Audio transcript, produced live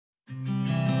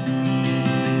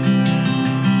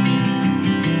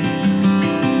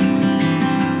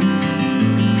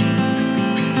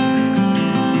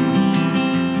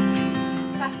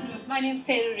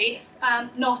Sarah Rees,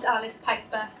 not Alice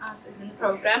Piper, as is in the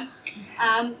programme.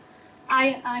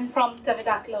 I'm from Dyfed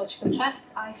Archaeological Trust.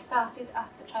 I started at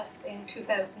the Trust in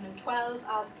 2012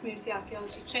 as a community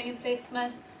archaeology training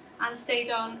placement and stayed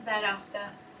on thereafter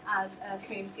as a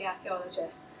community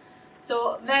archaeologist.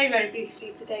 So very, very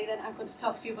briefly today then I'm going to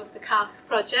talk to you about the Calch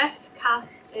project. Calch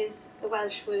is the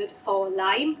Welsh word for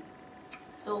lime.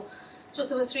 So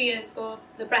just over 3 years ago,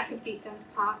 the Brecon Beacons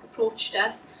Park approached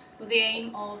us with the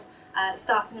aim of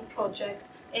starting a project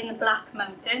in the Black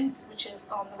Mountains, which is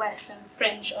on the western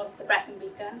fringe of the Brecon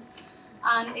Beacons.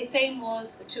 And its aim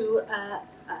was to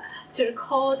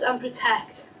record and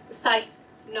protect the site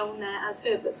known there as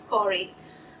Herbert's Quarry.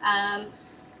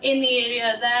 In the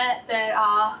area there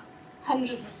are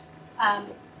hundreds of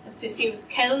disused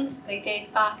kilns. They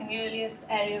date back in the earliest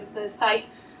area of the site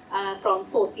from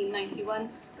 1491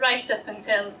 right up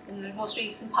until in the most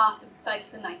recent part of the site,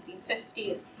 the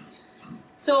 1950s.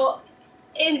 So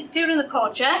during the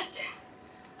project,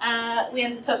 we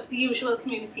undertook the usual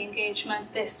community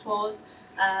engagement. This was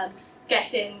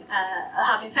having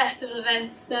festival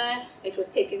events there. It was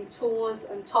taking tours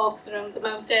and talks around the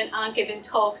mountain and giving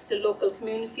talks to local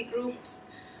community groups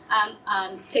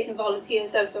and taking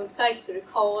volunteers out on site to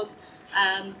record.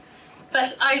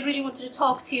 But I really wanted to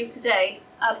talk to you today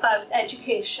about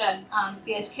education and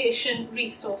the education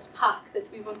resource pack that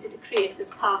we wanted to create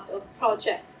as part of the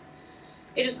project.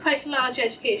 It was quite a large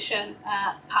education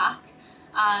pack,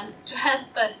 and to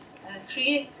help us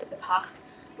create the pack,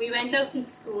 we went out into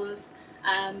schools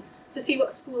to see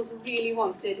what schools really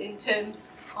wanted in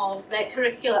terms of their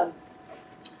curriculum.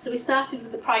 So we started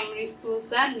with the primary schools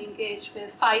then. We engaged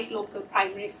with 5 local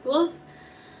primary schools.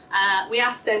 We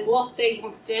asked them what they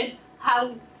wanted,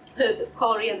 how Herbert's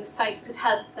Quarry and the site could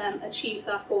help them achieve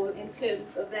that goal in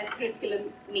terms of their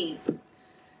curriculum needs.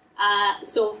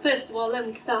 So first of all then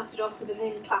we started off with an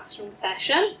in-classroom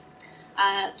session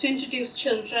to introduce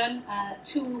children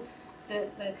to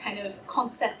the kind of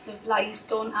concepts of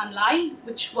limestone and lime,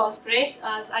 which was great,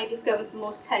 as I discovered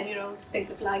most 10-year-olds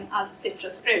think of lime as a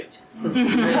citrus fruit.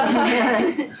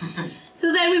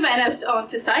 So then we went out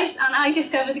onto site, and I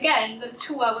discovered again that a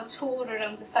 2-hour tour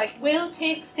around the site will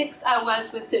take 6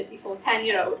 hours with 34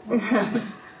 10-year-olds.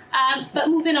 But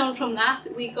moving on from that,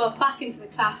 we got back into the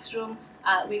classroom.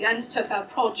 We undertook our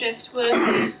project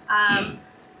work.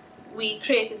 We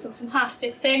created some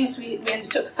fantastic things. We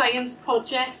undertook science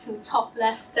projects. In the top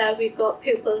left there, we've got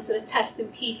pupils that are testing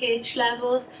pH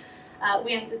levels.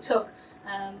 We undertook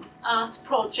art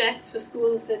projects for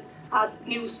schools that had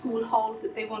new school halls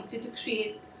that they wanted to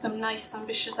create some nice,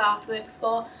 ambitious artworks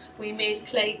for. We made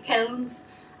clay kilns.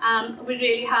 We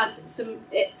really had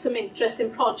some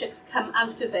interesting projects come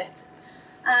out of it.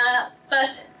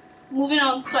 But moving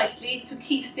on slightly to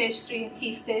Key Stage 3 and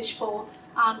Key Stage 4,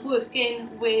 and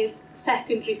working with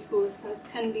secondary schools, as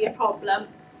can be a problem.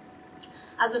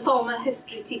 As a former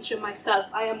history teacher myself,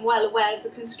 I am well aware of the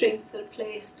constraints that are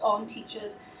placed on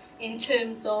teachers in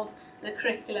terms of the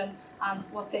curriculum and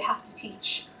what they have to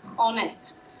teach on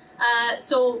it.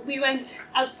 So we went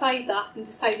outside that and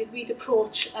decided we'd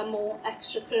approach a more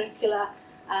extracurricular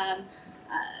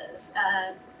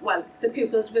well, the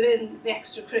pupils within the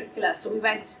extracurricular. So we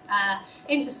went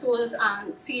into schools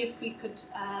and see if we could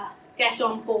get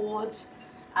on board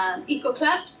eco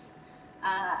clubs,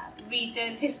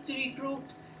 reading, history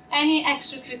groups, any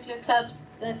extracurricular clubs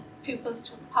that pupils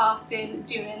took part in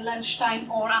during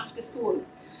lunchtime or after school.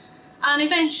 And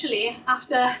eventually,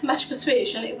 after much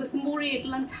persuasion, it was the more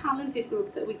able and talented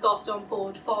group that we got on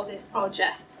board for this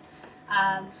project.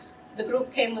 The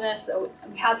group came with us, so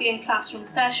we had the in-classroom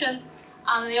sessions,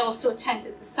 and they also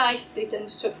attended the site. They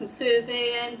undertook some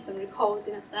surveying, some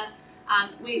recording up there,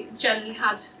 and we generally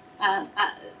had,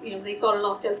 they got a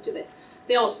lot out of it.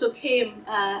 They also came,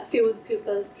 a few of the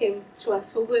pupils came to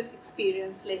us for work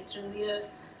experience later in the year,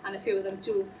 and a few of them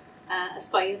do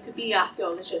aspire to be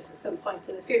archaeologists at some point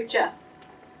in the future.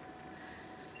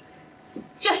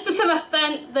 Just to sum up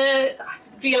then, I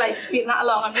didn't realise it's been that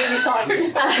long, I'm really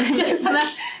sorry. Just to sum up,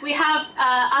 we have,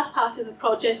 as part of the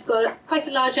project, got quite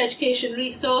a large education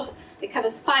resource. It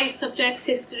covers 5 subjects: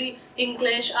 history,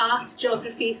 English, art,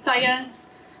 geography,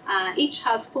 science. Each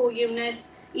has 4 units,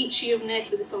 each unit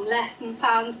with its own lesson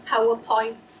plans,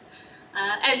 PowerPoints,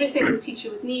 everything the teacher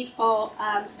would need for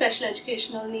special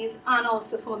educational needs and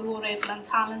also for the more able and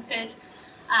talented.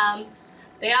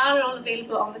 They are all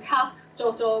available on the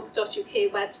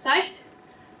calch.org.uk website,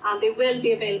 and they will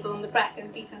be available on the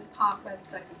Brecon Beacons Park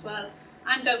website as well.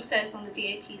 I'm downstairs on the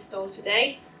DAT stall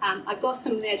today. I've got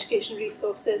some of the education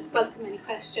resources. Welcome any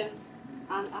questions,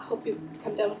 and I hope you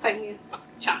come down and find me and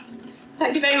chat.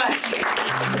 Thank you very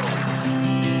much.